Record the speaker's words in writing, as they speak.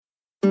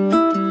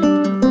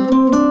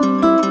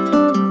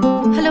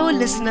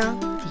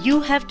You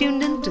have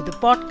tuned in to the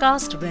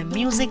podcast where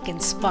music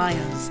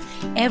inspires.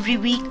 Every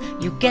week,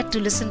 you get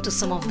to listen to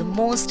some of the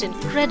most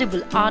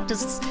incredible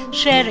artists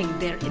sharing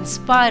their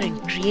inspiring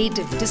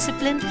creative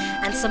discipline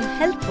and some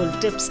helpful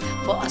tips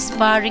for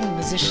aspiring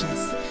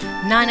musicians.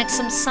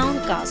 9XM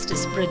Soundcast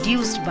is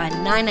produced by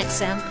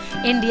 9XM,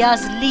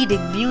 India's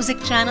leading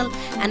music channel,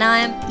 and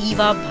I am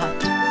Eva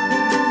Bhatt.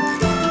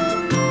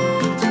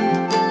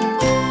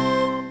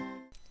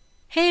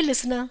 Hey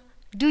listener,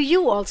 do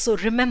you also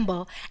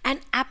remember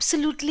and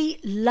absolutely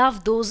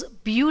love those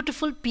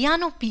beautiful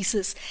piano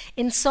pieces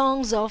in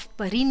songs of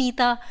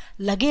Parinita,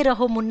 Lage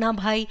Raho Munna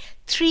Bhai,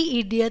 Three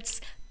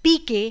Idiots,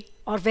 PK,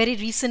 or very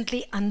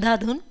recently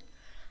Andhadhun?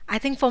 I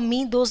think for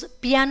me, those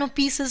piano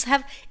pieces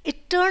have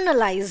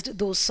eternalized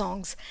those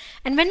songs.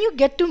 And when you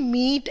get to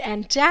meet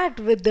and chat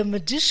with the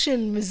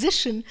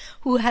musician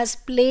who has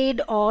played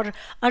or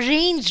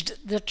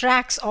arranged the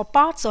tracks or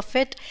parts of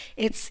it,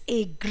 it's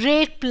a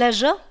great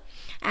pleasure.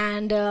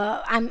 And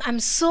I'm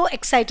so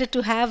excited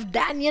to have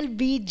Daniel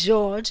B.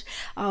 George,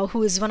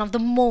 who is one of the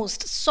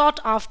most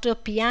sought after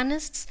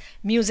pianists,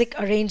 music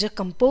arranger,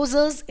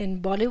 composers in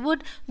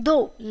Bollywood,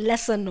 though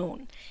lesser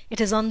known.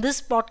 It is on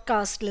this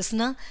podcast,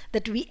 listener,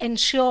 that we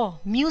ensure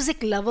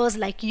music lovers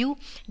like you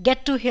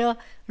get to hear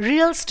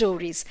real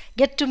stories,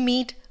 get to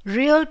meet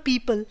real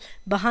people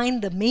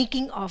behind the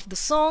making of the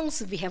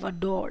songs we have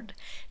adored.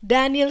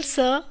 Daniel,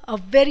 sir, a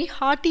very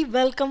hearty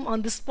welcome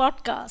on this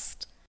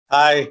podcast.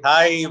 Hi,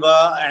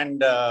 Eva,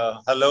 and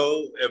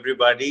hello,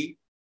 everybody.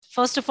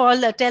 First of all,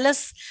 tell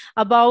us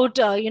about,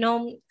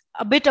 a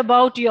bit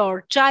about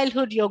your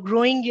childhood, your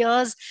growing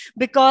years,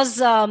 because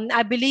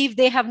I believe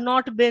they have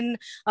not been,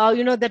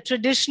 the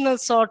traditional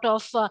sort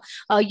of,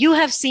 you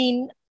have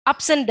seen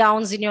ups and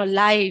downs in your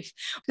life.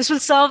 This will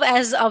serve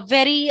as a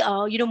very,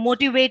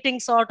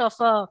 motivating sort of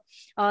a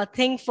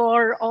thing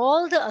for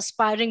all the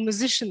aspiring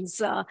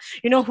musicians,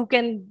 who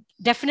can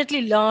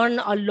definitely learn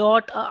a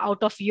lot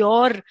out of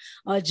your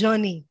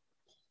journey.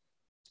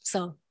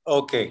 So,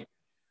 okay,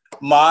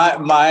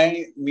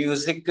 my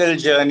musical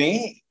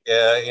journey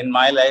in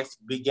my life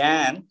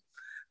began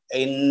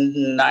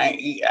in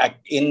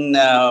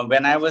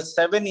when I was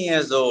 7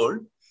 years old.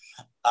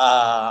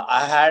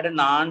 I had an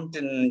aunt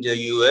in the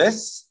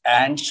US,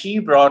 and she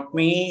brought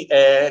me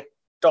a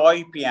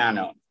toy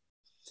piano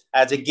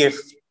as a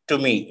gift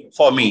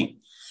for me.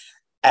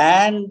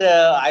 And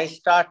I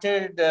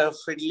started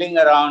fiddling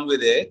around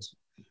with it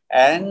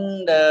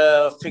and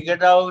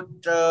figured out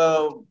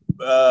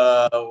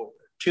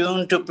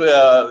tune to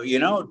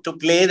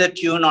play the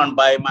tune on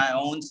by my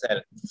own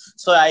self.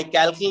 So I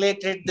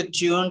calculated the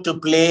tune to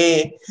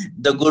play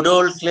the good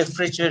old Cliff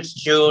Richard's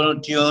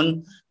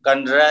tune,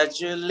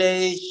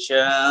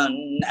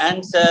 congratulations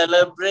and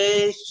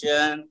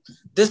celebration.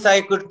 This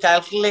I could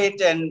calculate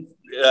and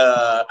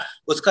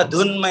uska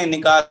dhun mein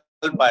nikal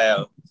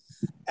paya.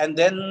 And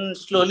then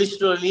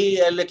slowly,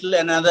 a little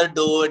another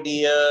do,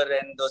 dear,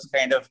 and those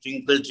kind of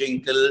twinkle,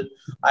 twinkle.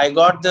 I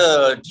got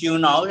the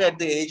tune out at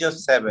the age of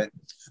 7.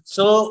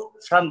 So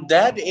from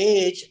that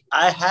age,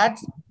 I had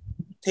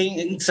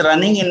things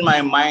running in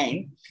my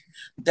mind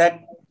that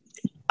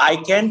I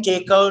can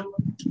take out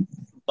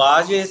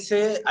baaje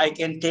se, I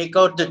can take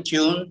out the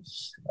tune.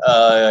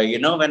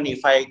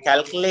 If I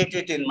calculate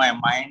it in my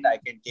mind, I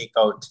can take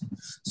out.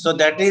 So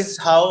that is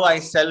how I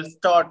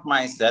self-taught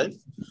myself.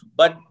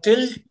 But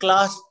till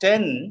class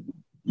 10,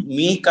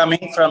 me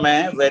coming from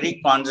a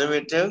very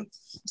conservative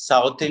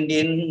South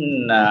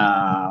Indian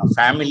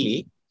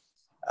family,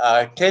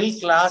 till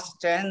class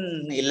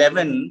 10,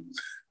 11,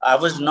 I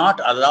was not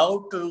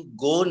allowed to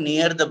go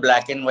near the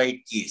black and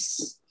white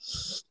keys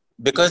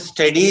because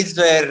studies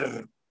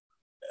were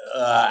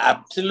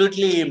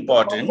absolutely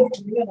important.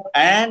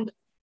 And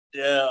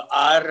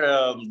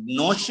our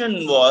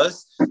notion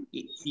was,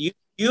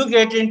 you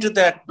get into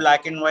that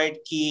black and white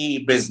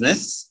key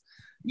business,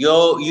 you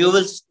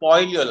will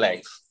spoil your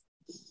life.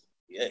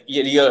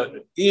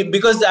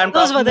 Because I'm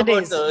those were the talking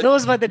days.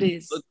 Those were the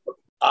days.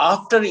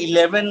 After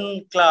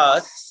 11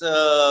 class,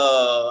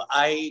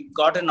 I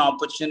got an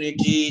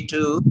opportunity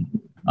to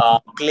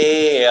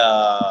play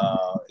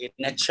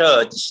in a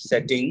church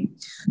setting,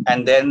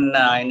 and then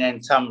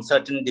in some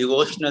certain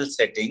devotional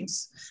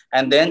settings,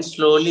 and then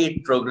slowly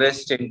it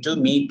progressed into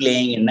me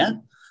playing in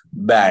a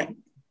band.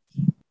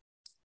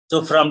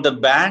 So from the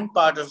band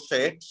part of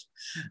it,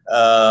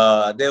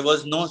 there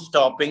was no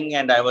stopping,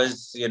 and I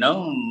was,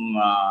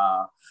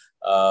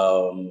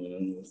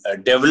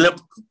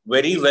 developed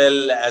very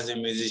well as a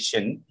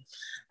musician.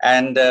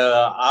 And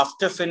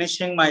after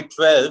finishing my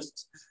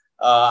 12th,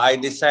 I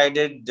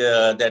decided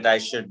that I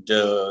should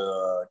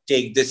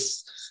take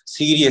this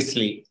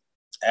seriously.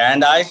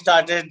 And I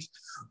started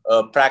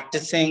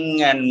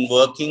practicing and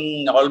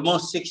working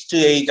almost 6 to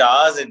 8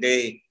 hours a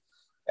day.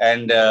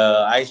 And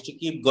I used to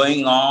keep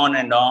going on,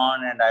 and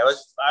I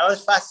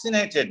was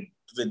fascinated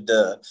with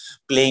the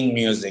playing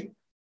music.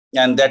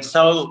 And that's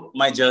how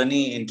my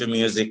journey into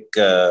music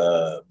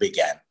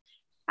began.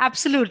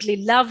 Absolutely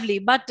lovely.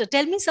 But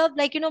tell me, sir,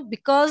 like,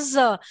 because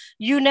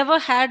you never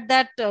had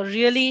that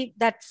really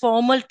that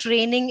formal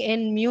training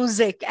in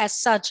music as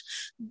such,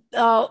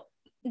 uh,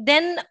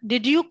 then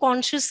did you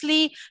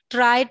consciously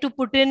try to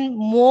put in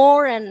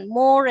more and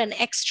more and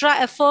extra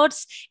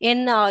efforts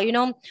in,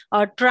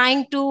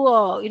 trying to,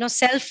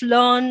 self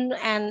learn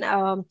and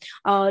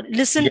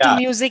listen to Yeah.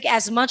 music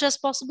as much as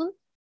possible?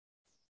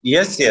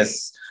 Yes,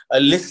 yes.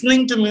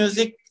 Listening to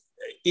music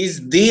is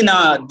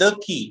the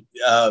key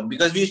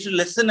because we used to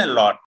listen a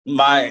lot. In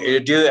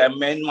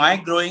my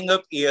growing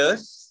up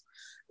years,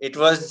 it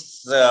was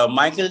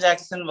Michael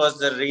Jackson was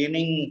the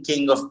reigning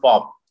king of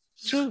pop,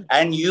 True.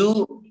 and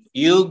you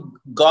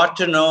got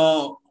to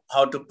know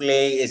how to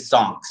play his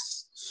songs.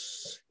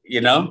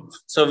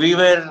 So we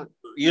were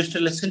used to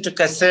listen to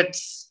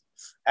cassettes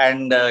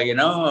and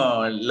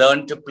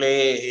learn to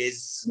play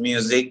his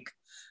music.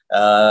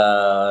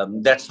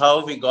 That's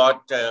how we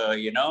got,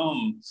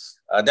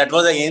 that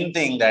was the in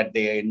thing that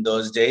day in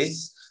those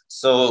days.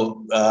 So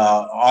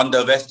on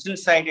the Western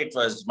side, it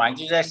was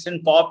Michael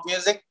Jackson pop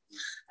music,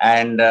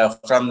 and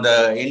from the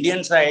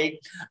Indian side,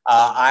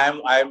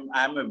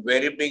 I'm a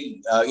very big.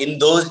 In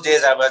those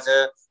days, I was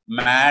a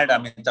mad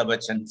Amitabh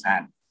Bachchan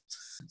fan.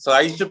 So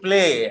I used to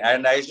play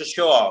and I used to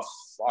show off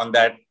on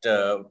that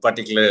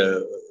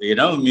particular,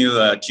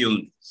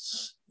 tune.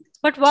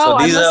 But So wow,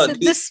 I these must are say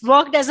these, this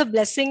worked as a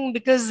blessing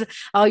because,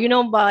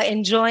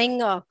 enjoying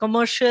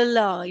commercial,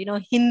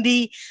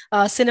 Hindi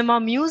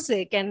cinema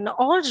music and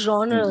all Mhm.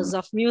 genres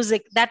of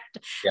music, that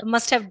Yeah,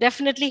 must have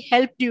definitely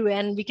helped you.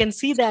 And we can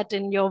see that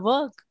in your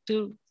work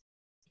too.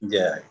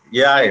 yeah.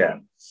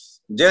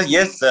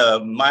 Yes,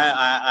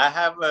 I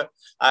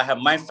have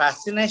my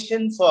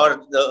fascination for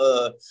the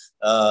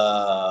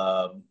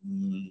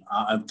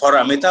for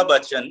Amitabh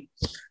Bachchan,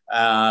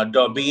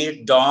 be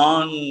it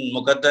Dawn,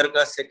 Mukaddar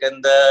Ka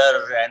Sikandar,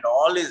 and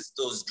all his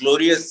those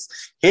glorious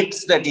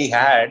hits that he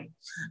had.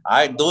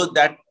 I those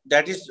that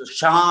is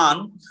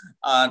Shan.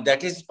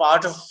 That is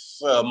part of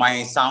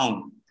my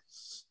sound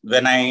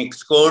when I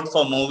scored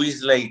for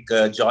movies like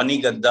Johnny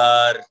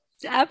Gaddar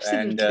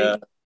and Absolutely.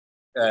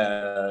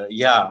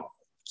 yeah.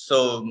 So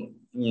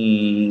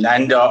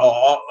and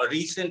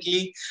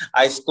recently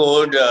I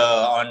scored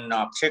on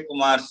Akshay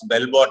Kumar's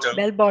Bell Bottom.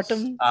 Bell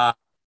bottom. Uh,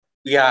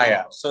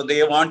 yeah. So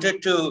they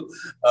wanted to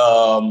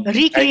kind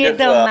Recreate of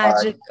the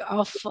magic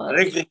of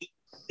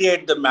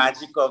recreate the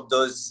magic of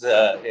those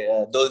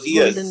golden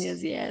years.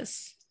 years.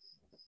 Yes.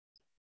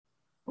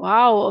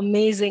 Wow,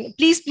 amazing.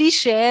 Please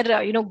share,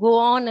 go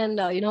on and,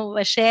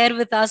 share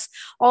with us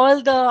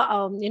all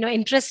the,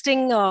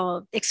 interesting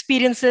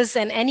experiences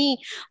and any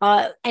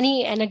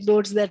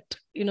anecdotes that,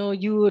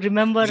 you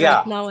remember right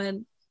Yeah. now.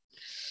 And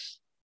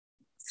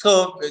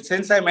So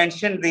since I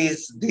mentioned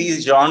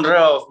these genre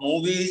of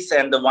movies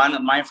and the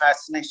one my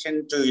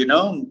fascination to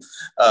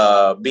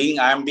being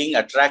I'm being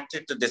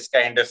attracted to this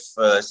kind of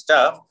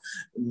stuff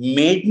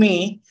made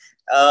me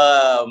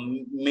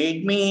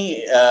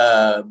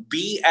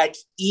be at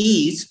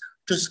ease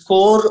to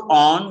score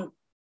on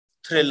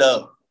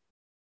thriller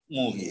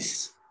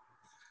movies.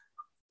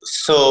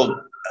 So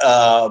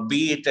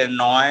be it a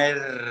noir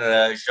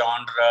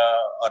genre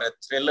or a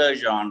thriller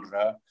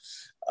genre,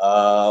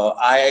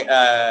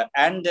 I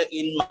and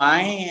in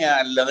my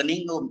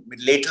learning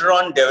later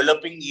on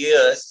developing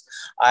years,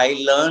 I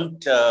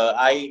learned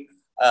I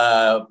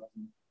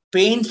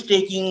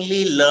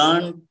painstakingly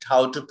learned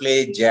how to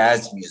play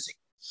jazz music.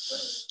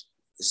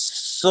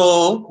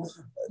 So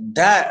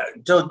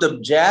the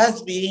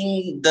jazz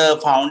being the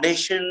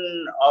foundation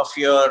of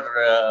your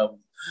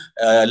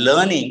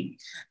learning,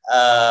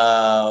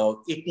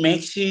 it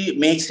makes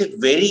it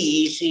very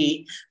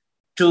easy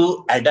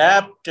to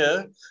adapt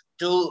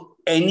to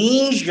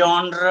any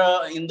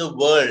genre in the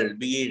world,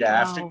 be it wow,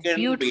 African,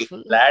 be it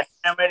beautiful.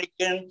 Latin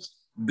American,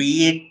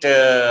 be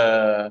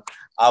it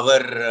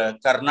our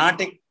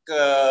Carnatic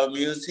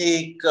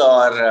music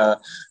or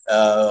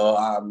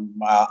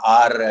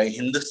our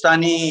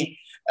Hindustani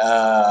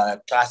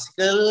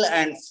classical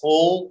and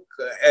folk,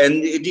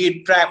 and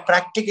it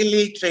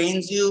practically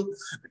trains your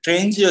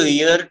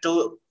ear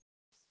to.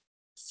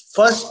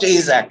 First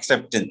is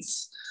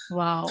acceptance.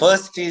 Wow.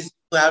 First is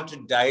you have to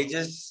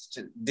digest.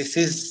 This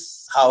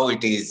is how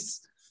it is,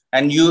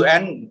 and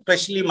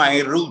especially my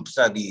roots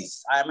are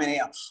these. I mean,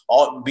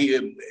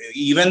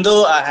 even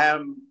though I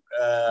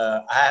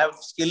have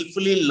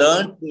skillfully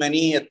learned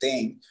many a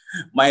thing,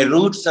 my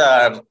roots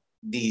are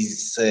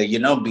these.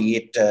 Be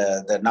it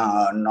the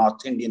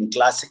North Indian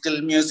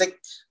classical music,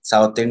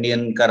 South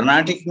Indian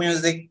Carnatic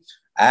music,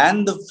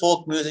 and the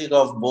folk music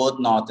of both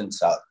North and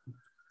South.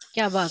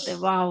 Kya baat hai.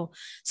 Wow.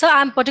 So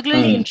I'm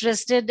particularly Hmm.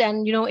 interested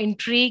and,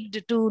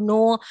 intrigued to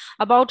know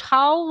about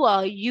how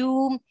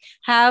you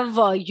have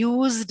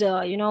used,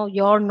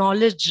 your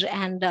knowledge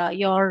and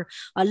your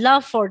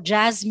love for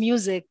jazz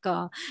music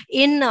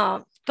in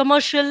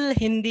commercial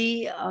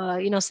Hindi,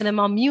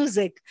 cinema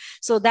music.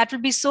 So that will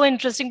be so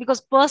interesting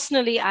because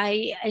personally,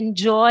 I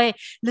enjoy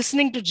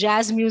listening to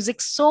jazz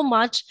music so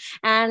much,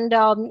 and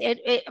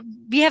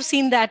we have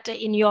seen that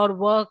in your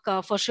work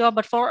for sure.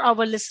 But for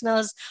our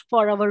listeners,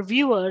 for our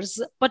viewers,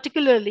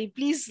 particularly,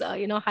 please,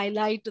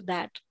 highlight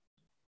that.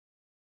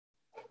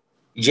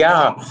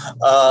 Yeah,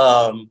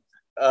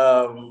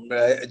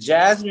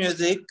 jazz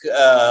music.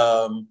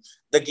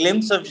 The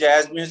glimpse of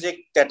jazz music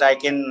that I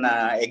can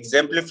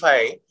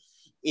exemplify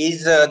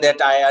is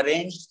that I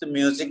arranged the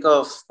music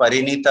of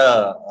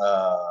Parinita.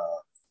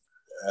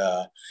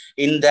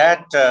 In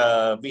that,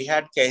 we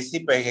had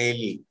Kaisi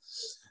Paheli.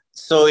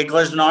 So it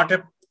was not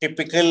a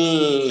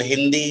typical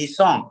Hindi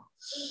song.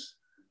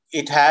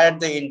 It had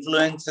the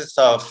influences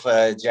of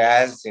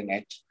jazz in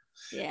it,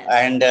 Yes.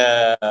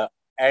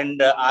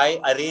 and I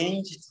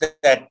arranged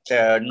that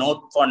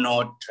note for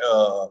note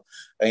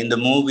in the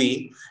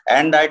movie,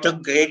 and I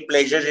took great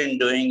pleasure in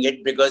doing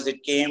it because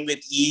it came with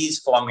ease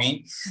for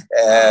me,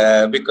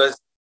 Wow. because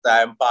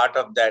I'm part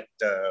of that,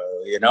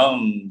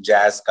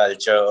 jazz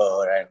culture,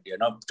 and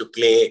to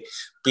play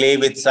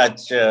with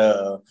such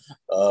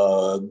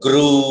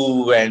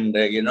groove and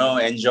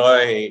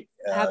enjoy,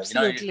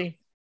 Absolutely.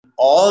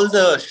 all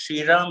the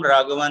Sriram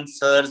Raghavan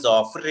sir's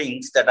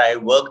offerings that I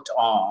worked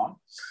on,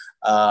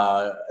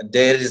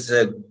 there is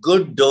a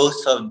good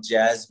dose of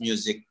jazz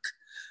music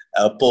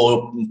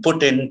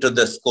put into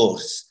the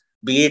scores.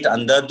 Be it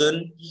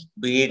Andhadhun,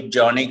 be it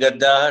Johnny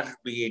Gaddar,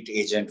 be it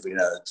Agent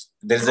Vinod.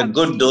 There's a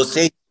good Absolutely.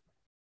 dosage,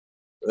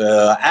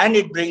 and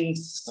it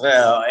brings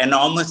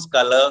enormous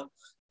color.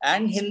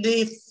 And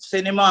Hindi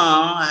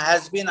cinema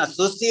has been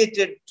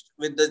associated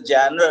with the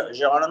genre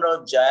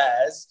of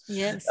jazz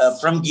Yes.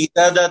 from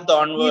Geeta Dutt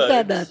Geeta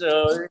onwards.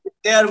 Dutt.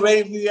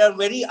 We are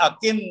very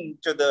akin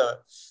to the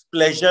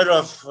pleasure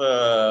of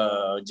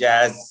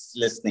jazz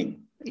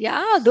listening.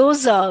 Yeah,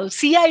 those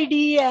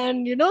CID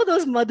and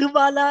those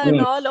Madhubala and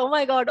Mm. all. Oh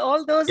my God,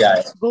 all those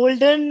Yeah,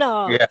 golden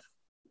yeah,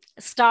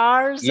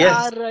 stars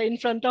yes, are in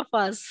front of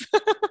us.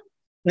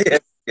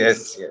 yes,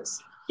 yes, yes.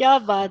 Yeah,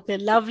 but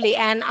lovely.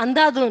 And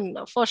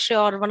Andhadhun, for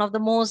sure, one of the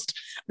most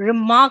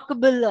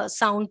remarkable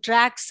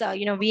soundtracks.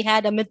 We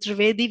had Amit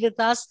Trivedi with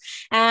us,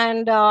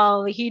 and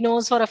he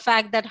knows for a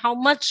fact that how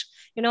much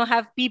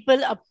have people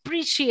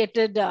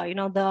appreciated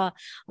the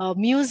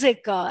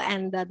music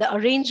and the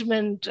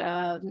arrangement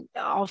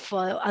of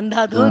Mm.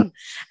 Andhadhun,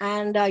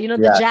 and the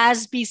Yeah,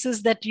 jazz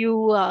pieces that you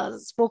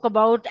spoke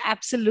about.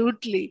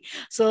 Absolutely.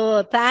 So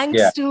yeah,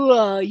 thanks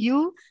to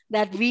you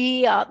that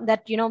we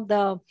that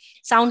the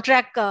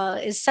soundtrack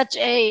is such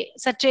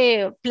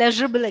a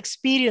pleasurable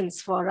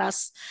experience for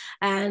us.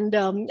 And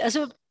so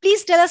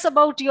please tell us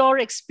about your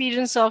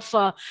experience of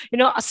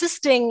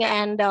assisting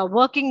and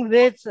working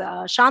with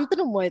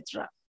Shantanu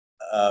Moitra.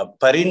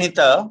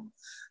 Parinita.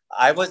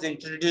 I was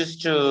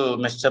introduced to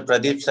Mr.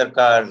 Pradeep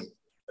Sarkar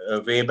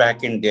way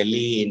back in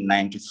Delhi in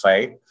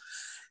 '95,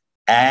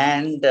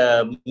 and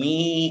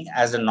me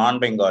as a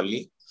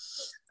non-Bengali,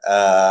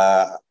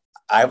 uh,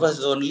 I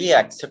was only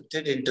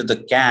accepted into the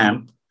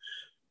camp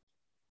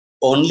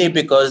only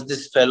because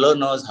this fellow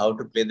knows how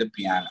to play the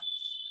piano.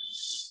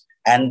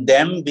 And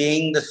them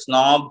being the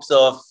snobs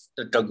of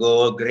the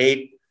Tagore,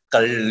 great,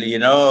 the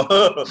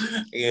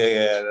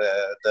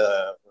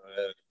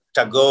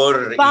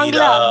Tagore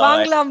era,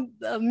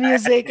 Bangla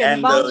music and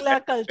and Bangla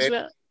the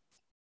culture.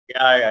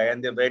 yeah,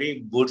 and the very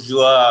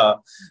bourgeois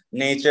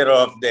nature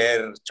of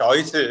their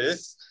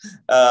choices.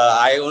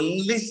 I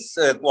only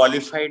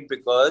qualified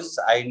because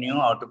I knew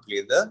how to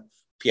play the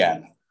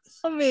piano.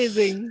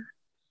 Amazing.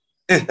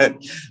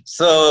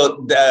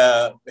 So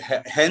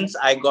hence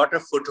I got a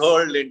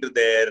foothold into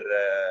their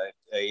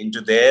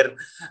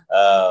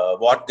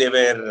what they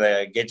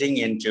were getting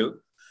into.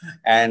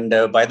 And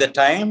by the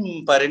time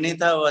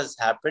Parinita was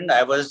happened,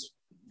 I was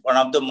one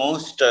of the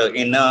most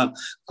inner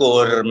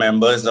core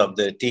members of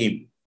the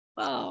team.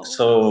 Wow.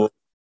 So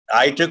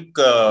I took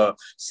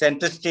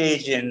center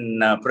stage in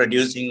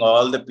producing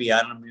all the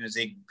piano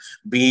music,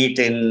 be it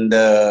in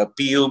the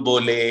Piyu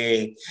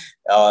Bole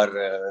or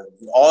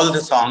all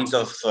the songs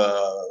of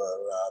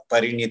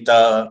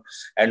Parinita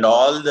and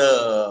all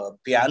the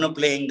piano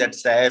playing that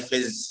Saif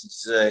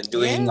is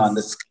doing on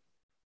the Yes. screen.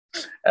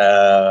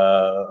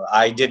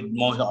 I did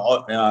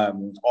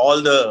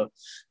all the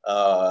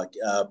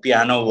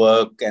piano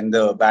work and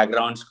the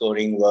background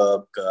scoring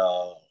work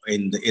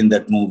in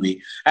that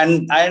movie,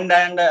 and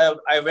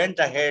I went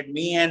ahead.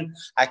 Me and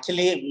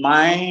actually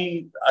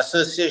my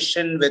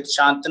association with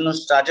Shantanu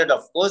started,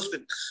 of course,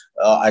 with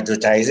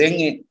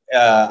advertising,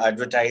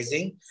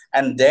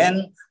 and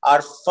then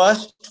our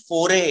first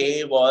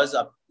foray was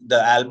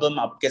the album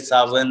Apke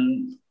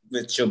Sawan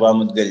with Shubha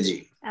Mudgal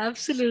ji.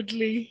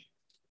 Absolutely.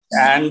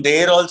 And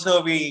there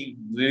also we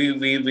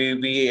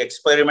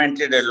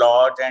experimented a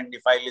lot, and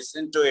if I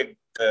listen to it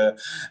to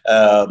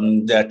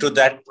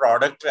that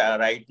product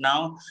right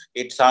now,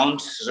 it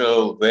sounds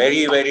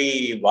very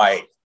very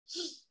wide.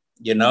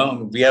 We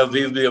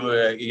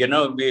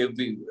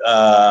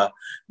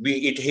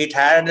it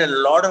had a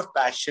lot of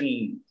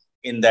passion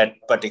in that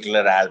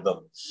particular album.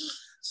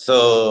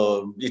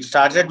 So it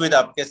started with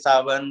Apke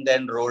Sawan,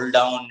 then rolled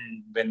down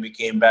when we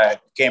came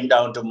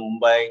down to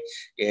Mumbai.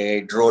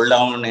 It rolled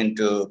down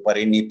into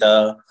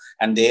Parinita,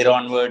 and there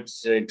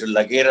onwards to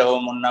Lage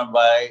Raho Munna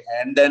Bhai,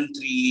 and then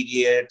Three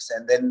Idiots,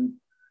 and then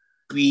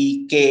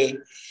PK.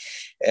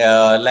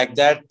 Like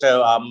that,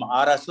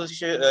 our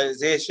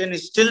association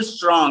is still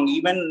strong.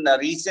 Even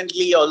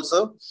recently,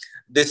 also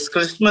this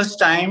Christmas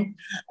time,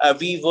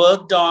 we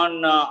worked on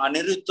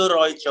Aniruddha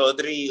Roy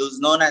Chaudhary, who's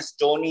known as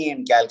Tony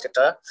in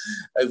Calcutta.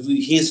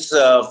 His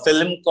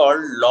film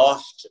called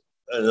Lost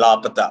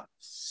Lapata.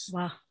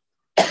 Wow.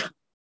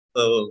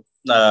 So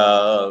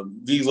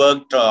we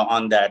worked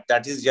on that.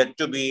 That is yet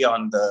to be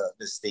on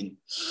this thing,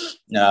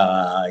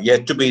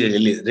 yet to be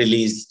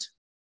released.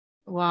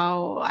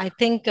 Wow, I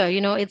think,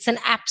 it's an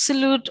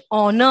absolute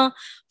honor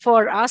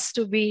for us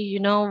to be,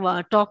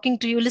 talking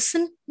to you,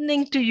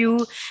 listening to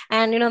you,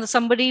 and,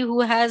 somebody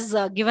who has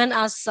given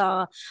us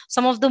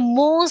some of the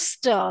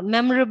most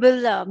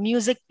memorable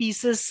music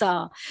pieces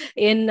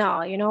in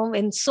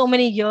so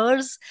many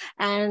years.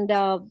 And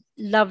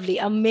lovely,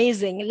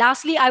 amazing.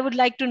 Lastly, I would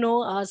like to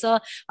know, sir,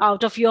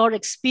 out of your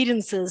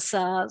experiences,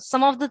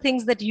 some of the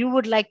things that you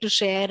would like to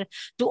share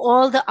to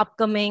all the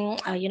upcoming,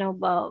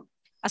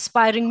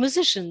 aspiring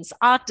musicians,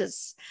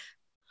 artists,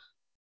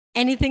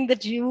 anything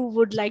that you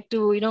would like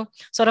to,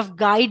 sort of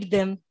guide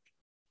them.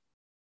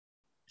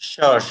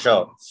 Sure.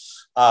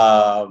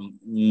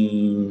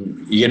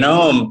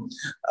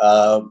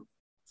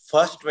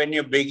 First, when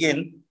you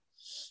begin,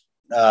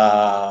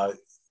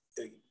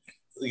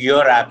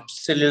 you're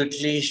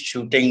absolutely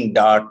shooting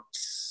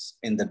darts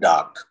in the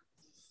dark,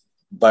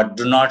 but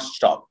do not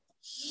stop.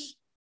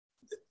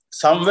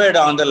 Somewhere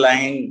down the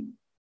line,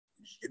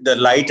 the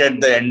light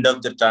at the end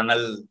of the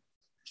tunnel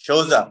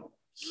shows up,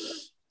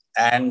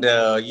 and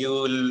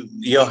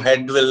your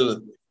head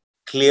will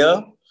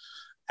clear,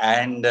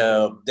 and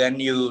then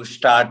you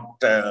start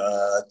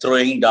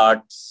throwing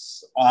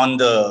darts on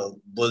the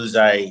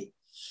bullseye.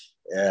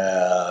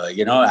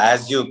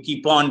 As you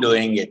keep on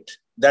doing it,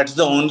 that's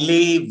the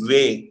only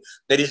way.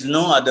 There is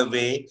no other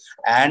way,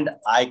 and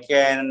I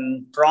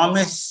can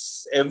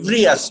promise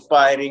every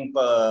aspiring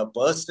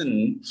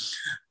person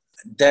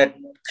that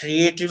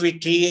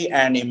creativity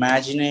and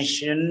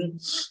imagination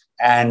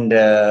and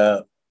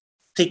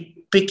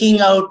picking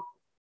out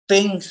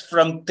things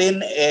from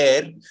thin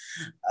air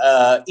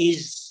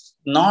is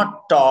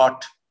not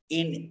taught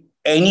in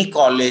any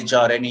college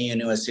or any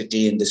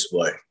university in this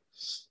world.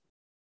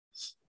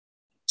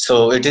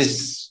 So it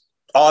is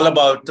all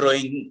about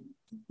throwing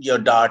your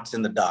darts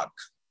in the dark.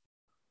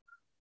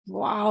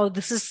 Wow,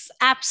 this is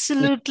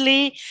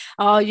absolutely,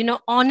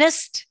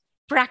 honest,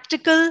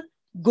 practical,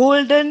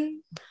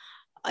 golden,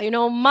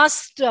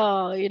 must,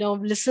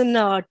 listen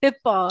tip,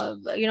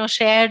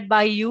 shared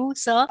by you,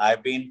 sir.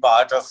 I've been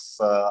part of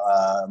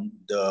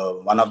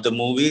one of the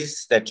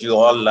movies that you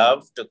all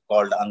loved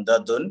called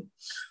Andhadhun,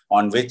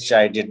 on which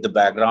I did the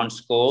background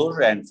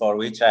score and for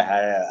which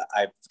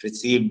I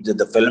received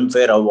the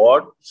Filmfare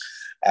Award.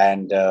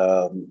 And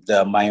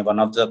one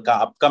of the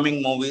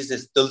upcoming movies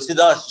is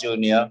Tulsidas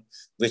Jr.,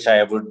 which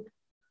I would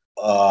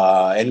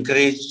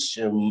encourage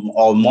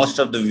most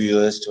of the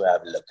viewers to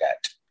have a look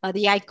at.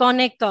 The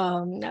iconic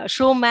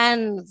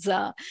showman's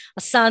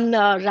son,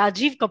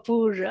 Rajiv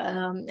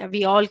Kapoor,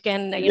 we all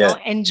can,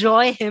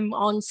 enjoy him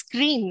on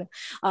screen.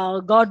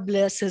 God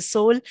bless his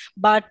soul.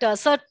 But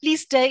sir,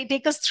 please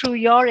take us through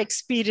your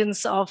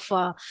experience of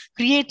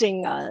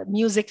creating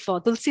music for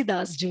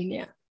Tulsidas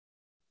Jr.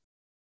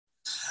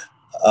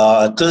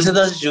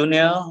 Tulsidas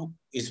Jr.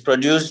 is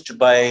produced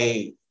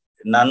by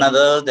none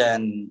other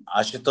than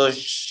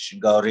Ashutosh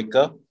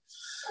Gaurikar.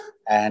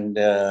 And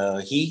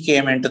he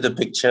came into the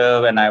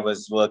picture when I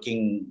was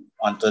working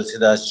on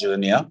Tulsidas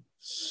Jr.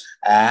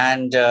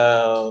 And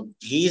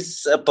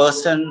he's a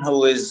person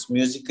who is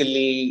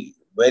musically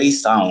very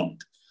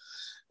sound.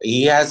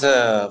 He has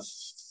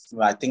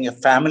I think, a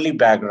family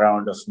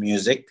background of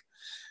music.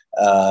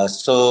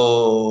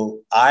 So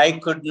I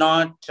could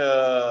not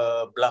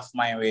bluff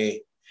my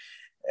way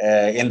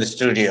in the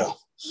studio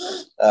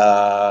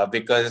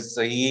because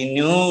he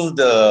knew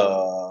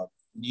the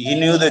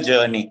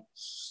journey.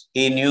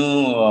 He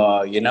knew,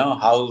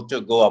 how to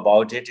go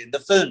about it in the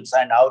films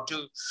and how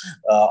to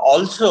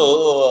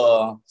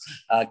also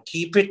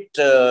keep it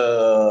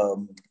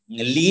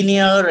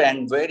linear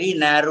and very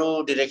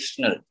narrow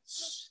directional.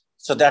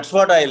 So that's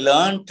what I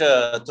learned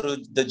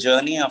through the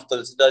journey of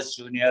Tulsidas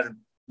Jr.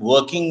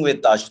 working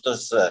with Ashutosh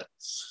sir.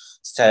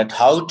 Said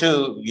how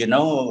to,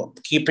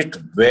 keep it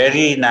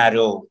very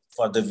narrow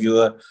for the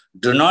viewer.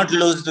 Do not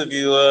lose the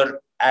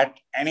viewer at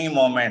any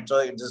moment.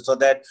 So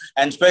that,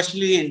 and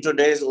especially in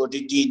today's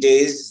OTT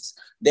days,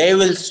 they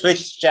will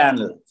switch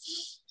channel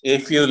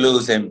if you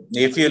lose him,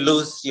 if you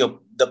lose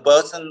the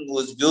person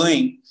who's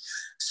viewing.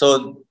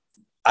 So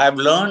I've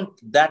learned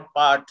that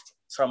part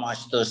from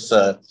Ashutosh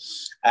sir,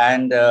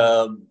 and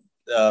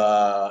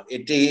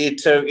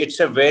it's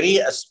a very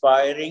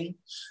aspiring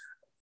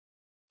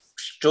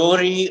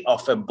story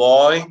of a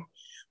boy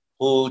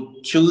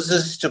who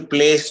chooses to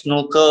play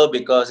snooker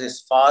because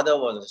his father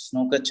was a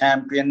snooker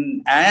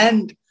champion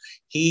and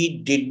he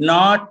did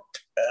not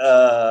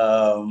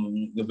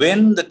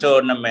win the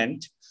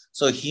tournament.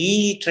 So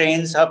he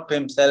trains up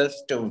himself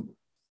to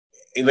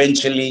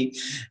eventually,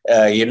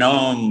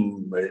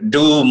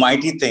 do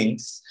mighty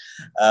things.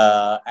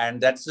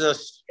 And that's an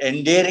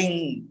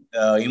endearing,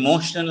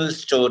 emotional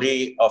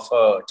story of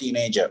a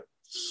teenager,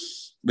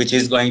 which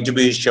is going to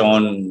be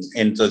shown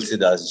in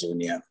Tulsidas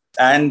Jr.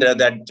 And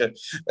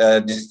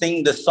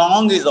the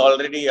song is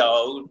already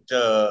out,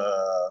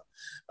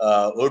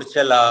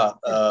 Urchala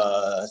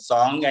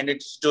song, and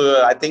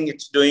I think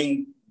it's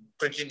doing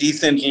pretty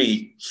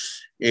decently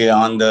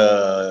on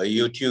the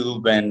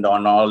YouTube and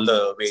on all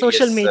the various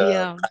social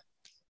media.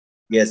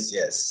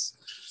 Yes.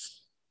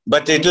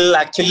 But it will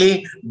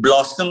actually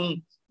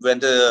blossom when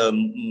the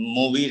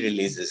movie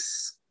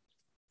releases.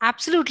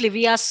 Absolutely.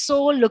 We are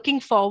so looking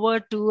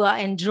forward to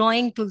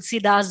enjoying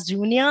Tulsidas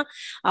Jr.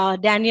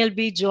 Daniel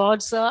B.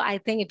 George, sir, I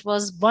think it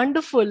was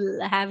wonderful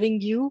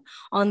having you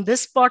on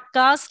this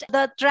podcast.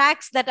 The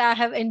tracks that I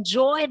have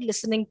enjoyed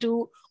listening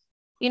to,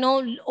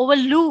 over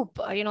loop.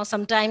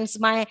 Sometimes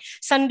my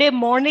Sunday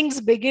mornings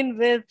begin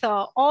with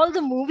all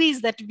the movies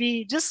that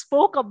we just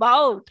spoke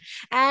about.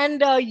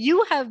 And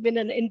you have been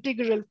an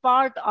integral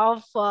part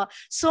of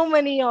so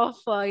many of,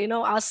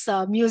 us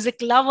music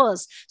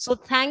lovers. So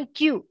thank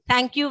you.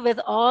 Thank you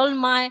with all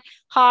my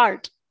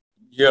heart.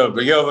 You're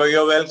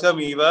welcome,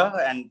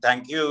 Eva, and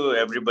thank you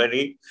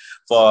everybody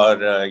for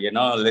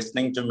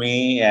listening to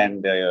me.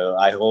 And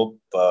I hope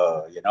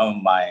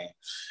my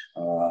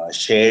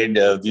shared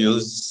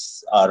views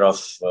are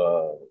of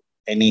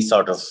any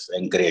sort of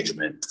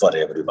encouragement for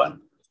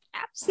everyone.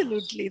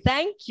 Absolutely.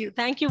 Thank you.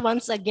 Thank you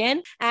once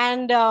again.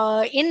 And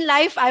in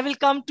life, I will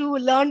come to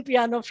learn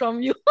piano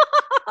from you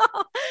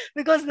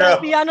because the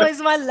piano is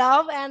my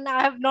love, and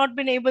I have not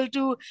been able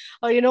to,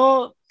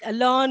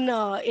 learn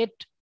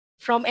it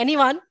from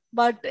anyone.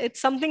 But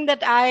it's something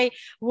that I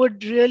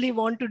would really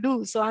want to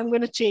do. So I'm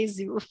going to chase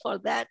you for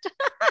that.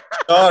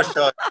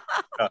 Sure.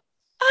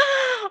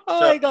 Oh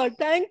my God.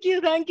 Thank you.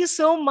 Thank you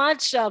so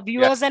much,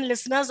 viewers and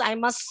listeners. I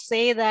must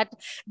say that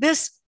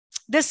this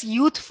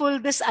youthful,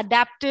 this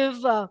adaptive,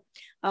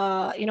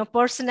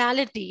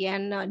 personality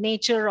and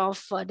nature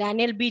of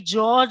Daniel B.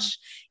 George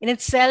in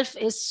itself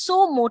is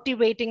so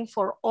motivating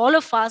for all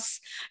of us.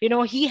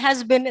 He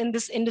has been in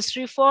this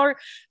industry for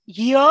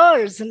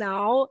years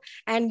now,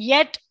 and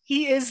yet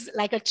he is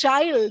like a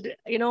child,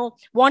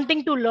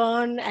 wanting to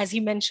learn, as he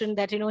mentioned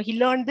that, he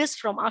learned this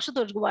from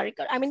Ashutosh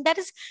Gowarikar. I mean, that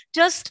is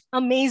just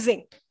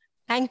amazing.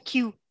 Thank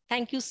you.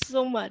 Thank you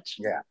so much.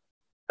 Yeah.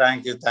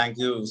 Thank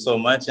you so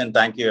much. And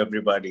thank you,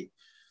 everybody.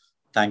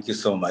 Thank you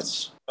so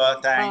much.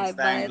 Thanks.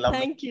 Bye. Lovely,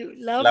 thank you.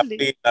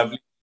 Lovely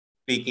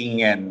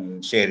speaking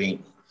and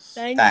sharing.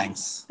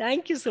 Thanks.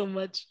 Thank you so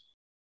much.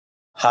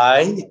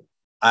 Hi,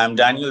 I'm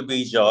Daniel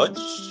B. George,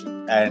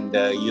 and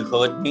you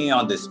heard me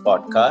on this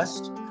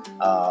podcast.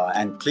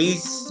 And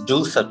please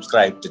do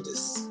subscribe to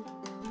this.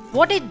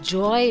 What a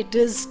joy it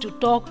is to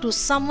talk to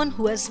someone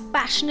who has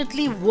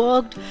passionately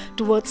worked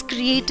towards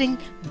creating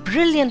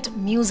brilliant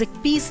music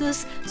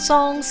pieces,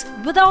 songs,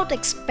 without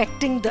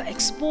expecting the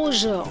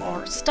exposure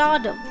or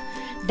stardom.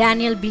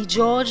 Daniel B.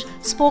 George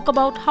spoke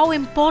about how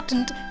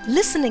important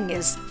listening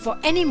is for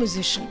any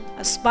musician,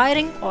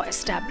 aspiring or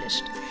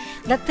established.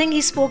 That thing he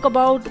spoke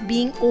about,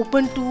 being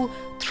open to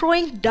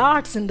throwing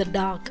darts in the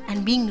dark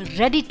and being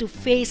ready to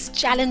face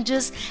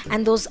challenges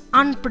and those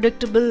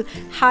unpredictable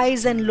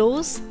highs and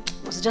lows,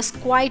 was just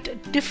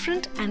quite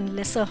different and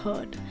lesser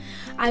heard.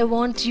 I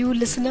want you,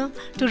 listener,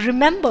 to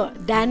remember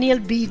Daniel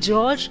B.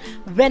 George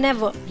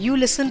whenever you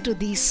listen to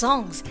these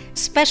songs,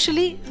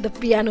 especially the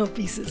piano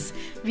pieces.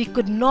 We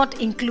could not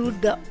include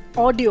the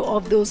audio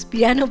of those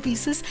piano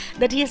pieces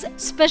that he has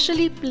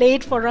specially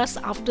played for us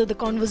after the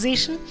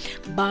conversation,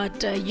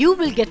 but you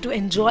will get to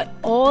enjoy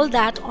all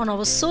that on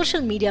our social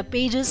media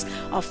pages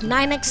of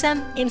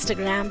 9XM,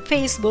 Instagram,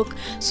 Facebook.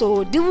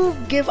 So do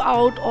give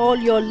out all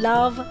your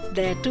love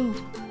there too.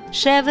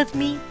 Share with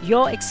me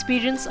your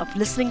experience of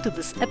listening to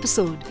this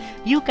episode.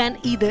 You can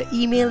either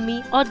email me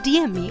or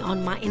DM me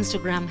on my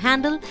Instagram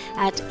handle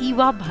at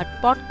Eva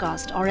Bhatt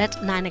Podcast or at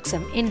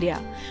 9XM India.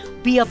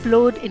 We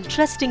upload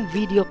interesting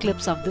video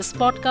clips of this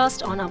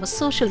podcast on our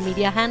social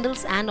media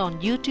handles and on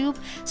YouTube,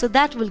 so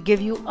that will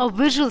give you a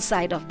visual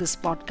side of this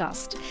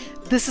podcast.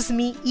 This is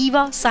me,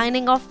 Eva,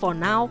 signing off for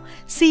now.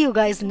 See you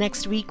guys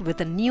next week with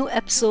a new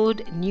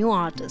episode, new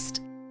artist.